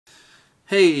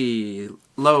Hey,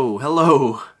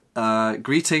 hello,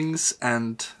 greetings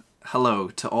and hello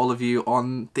to all of you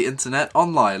on the internet,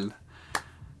 online,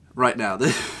 right now.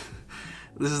 This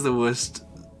is the worst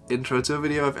intro to a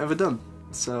video I've ever done,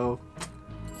 so...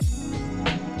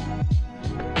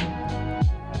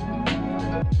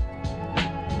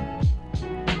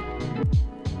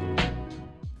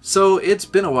 So it's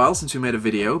been a while since we made a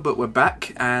video, but we're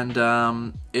back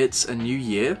and it's a new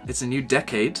year, it's a new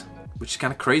decade, which is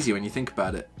kind of crazy when you think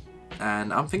about it,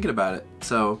 and I'm thinking about it.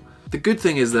 So the good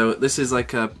thing is though, this is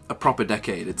like a proper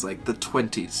decade. It's like the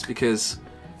 20s, because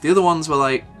the other ones were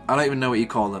like, I don't even know what you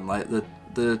call them, like the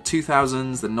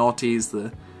 2000s, the noughties,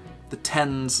 the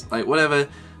 10s, like whatever.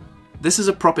 This is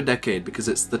a proper decade because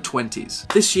it's the 20s.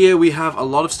 This year we have a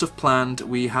lot of stuff planned.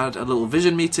 We had a little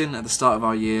vision meeting at the start of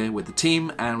our year with the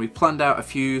team, and we planned out a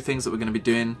few things that we're going to be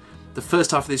doing. The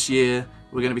first half of this year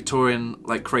we're going to be touring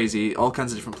like crazy, all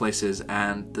kinds of different places,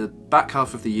 and the back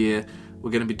half of the year we're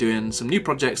going to be doing some new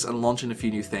projects and launching a few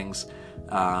new things.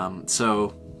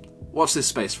 So watch this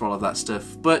space for all of that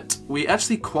stuff. But we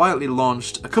actually quietly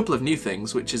launched a couple of new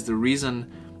things, which is the reason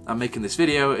I'm making this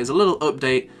video, is a little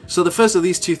update. So the first of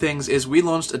these two things is we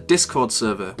launched a Discord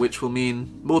server, which will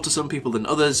mean more to some people than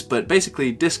others, but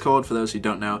basically Discord, for those who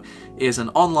don't know, is an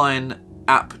online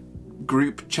app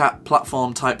group chat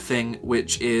platform type thing,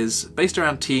 which is based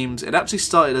around Teams. It actually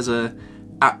started as a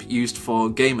app used for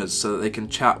gamers so that they can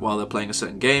chat while they're playing a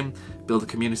certain game, build a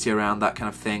community around that kind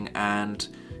of thing. And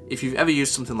if you've ever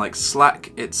used something like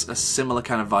Slack, it's a similar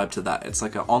kind of vibe to that. It's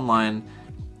like an online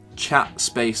chat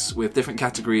space with different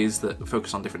categories that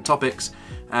focus on different topics,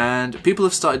 and people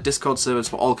have started Discord servers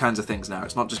for all kinds of things now.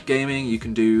 It's not just gaming. You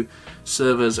can do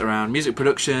servers around music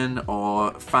production,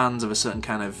 or fans of a certain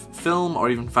kind of film, or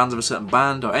even fans of a certain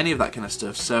band, or any of that kind of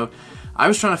stuff. So I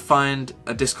was trying to find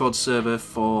a Discord server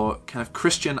for kind of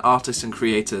Christian artists and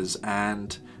creators,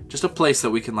 and just a place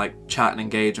that we can like chat and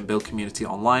engage and build community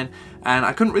online, and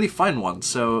I couldn't really find one.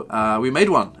 So we made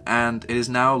one, and it is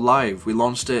now live. We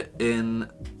launched it in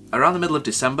around the middle of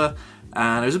December,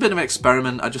 and it was a bit of an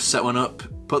experiment. I just set one up,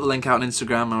 put the link out on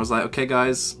Instagram, and I was like, okay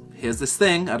guys, here's this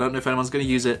thing, I don't know if anyone's going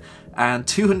to use it, and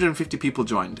 250 people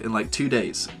joined in like 2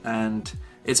 days, and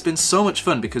it's been so much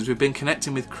fun because we've been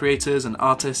connecting with creators and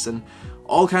artists and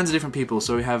all kinds of different people.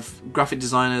 So we have graphic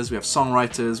designers, we have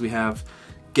songwriters, we have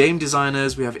game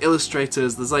designers, we have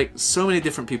illustrators. There's like so many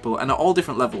different people, and at all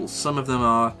different levels. Some of them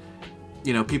are,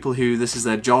 you know, people who this is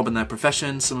their job and their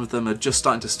profession. Some of them are just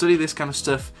starting to study this kind of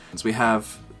stuff. So we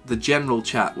have the general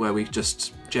chat where we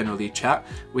just generally chat.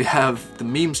 We have the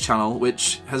memes channel,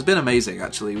 which has been amazing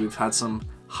actually. We've had some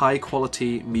high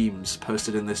quality memes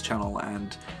posted in this channel,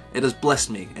 and it has blessed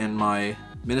me in my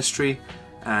ministry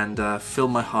and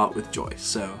filled my heart with joy.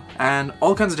 So, and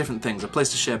all kinds of different things. A place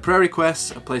to share prayer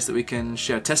requests, a place that we can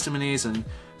share testimonies and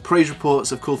praise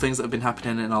reports of cool things that have been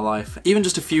happening in our life. Even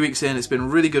just a few weeks in, it's been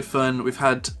really good fun. We've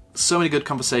had so many good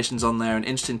conversations on there and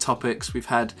interesting topics. We've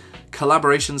had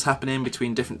collaborations happening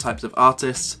between different types of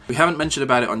artists. We haven't mentioned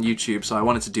about it on YouTube, so I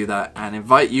wanted to do that and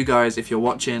invite you guys, if you're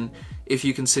watching, if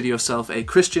you consider yourself a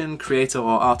Christian creator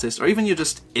or artist, or even you're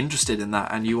just interested in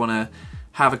that and you want to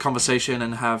have a conversation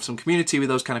and have some community with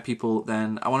those kind of people,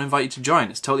 then I want to invite you to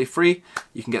join. It's totally free.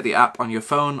 You can get the app on your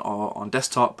phone or on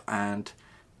desktop and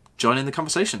join in the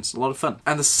conversations. It's a lot of fun.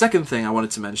 And the second thing I wanted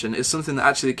to mention is something that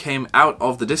actually came out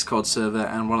of the Discord server,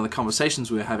 and one of the conversations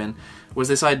we were having was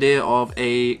this idea of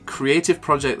a creative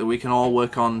project that we can all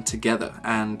work on together,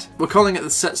 and we're calling it the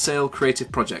Set Sail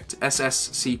Creative Project,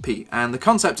 SSCP, and the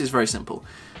concept is very simple.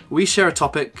 We share a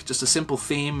topic, just a simple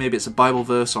theme, maybe it's a Bible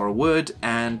verse or a word,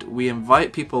 and we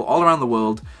invite people all around the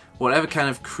world, whatever kind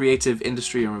of creative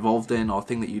industry you're involved in or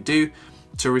thing that you do,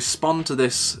 to respond to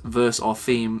this verse or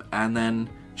theme, and then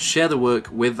share the work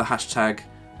with the hashtag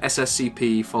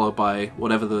SSCP followed by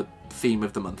whatever the theme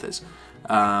of the month is.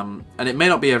 And it may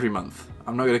not be every month.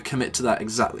 I'm not going to commit to that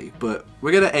exactly, but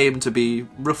we're going to aim to be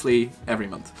roughly every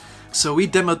month. So we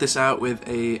demoed this out with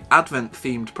a Advent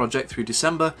themed project through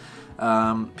December.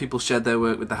 People shared their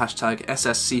work with the hashtag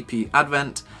SSCP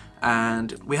Advent,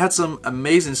 and we had some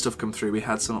amazing stuff come through. We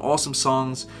had some awesome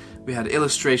songs, we had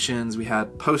illustrations, we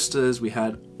had posters, we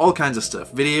had all kinds of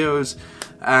stuff, videos,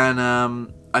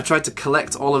 and I tried to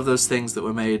collect all of those things that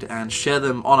were made and share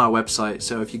them on our website.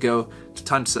 So if you go to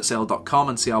timetosetsail.com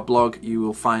and see our blog, you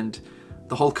will find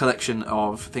the whole collection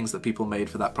of things that people made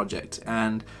for that project.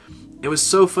 And it was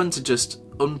so fun to just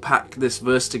unpack this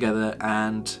verse together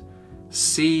and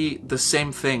see the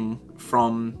same thing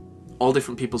from all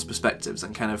different people's perspectives,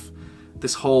 and kind of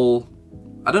this whole,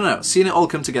 I don't know, seeing it all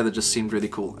come together just seemed really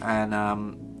cool. And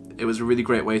it was a really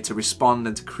great way to respond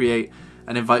and to create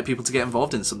and invite people to get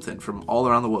involved in something from all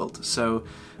around the world. So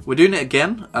we're doing it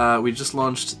again. We just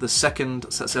launched the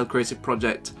second Set Sail Creative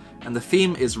project, and the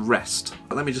theme is rest.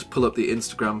 Let me just pull up the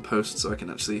Instagram post so I can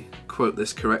actually quote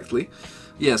this correctly.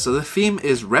 Yeah, so the theme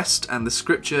is rest, and the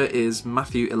scripture is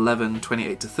Matthew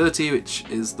 11:28-30, which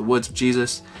is the words of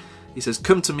Jesus. He says,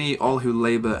 "Come to me, all who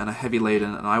labour and are heavy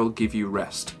laden, and I will give you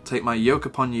rest. Take my yoke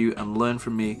upon you and learn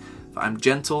from me, for I am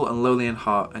gentle and lowly in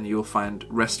heart, and you will find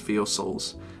rest for your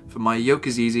souls. For my yoke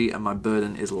is easy and my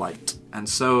burden is light." And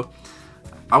so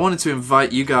I wanted to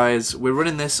invite you guys. We're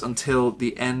running this until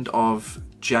the end of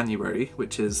January,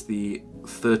 which is the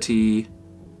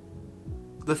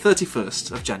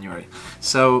 31st of January.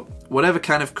 So whatever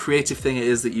kind of creative thing it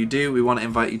is that you do, we want to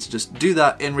invite you to just do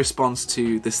that in response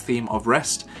to this theme of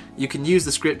rest. You can use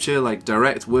the scripture like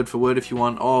direct word for word if you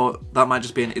want, or that might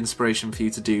just be an inspiration for you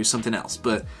to do something else.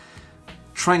 But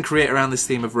try and create around this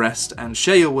theme of rest and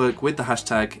share your work with the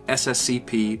hashtag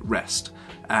SSCPRest.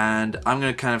 And I'm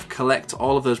going to kind of collect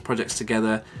all of those projects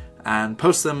together and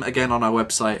post them again on our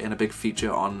website in a big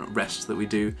feature on rest that we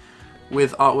do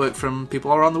with artwork from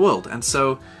people all around the world. And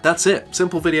so that's it.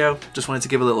 Simple video. Just wanted to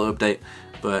give a little update.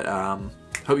 But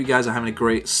hope you guys are having a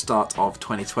great start of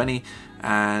 2020.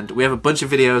 And we have a bunch of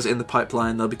videos in the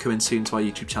pipeline. They'll be coming soon to our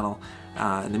YouTube channel.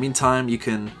 In the meantime, you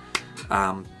can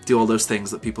do all those things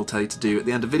that people tell you to do at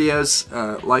the end of videos.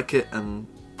 Like it and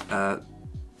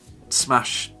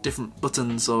smash different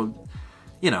buttons, or,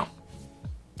 you know.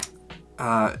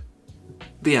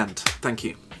 The end. Thank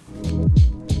you.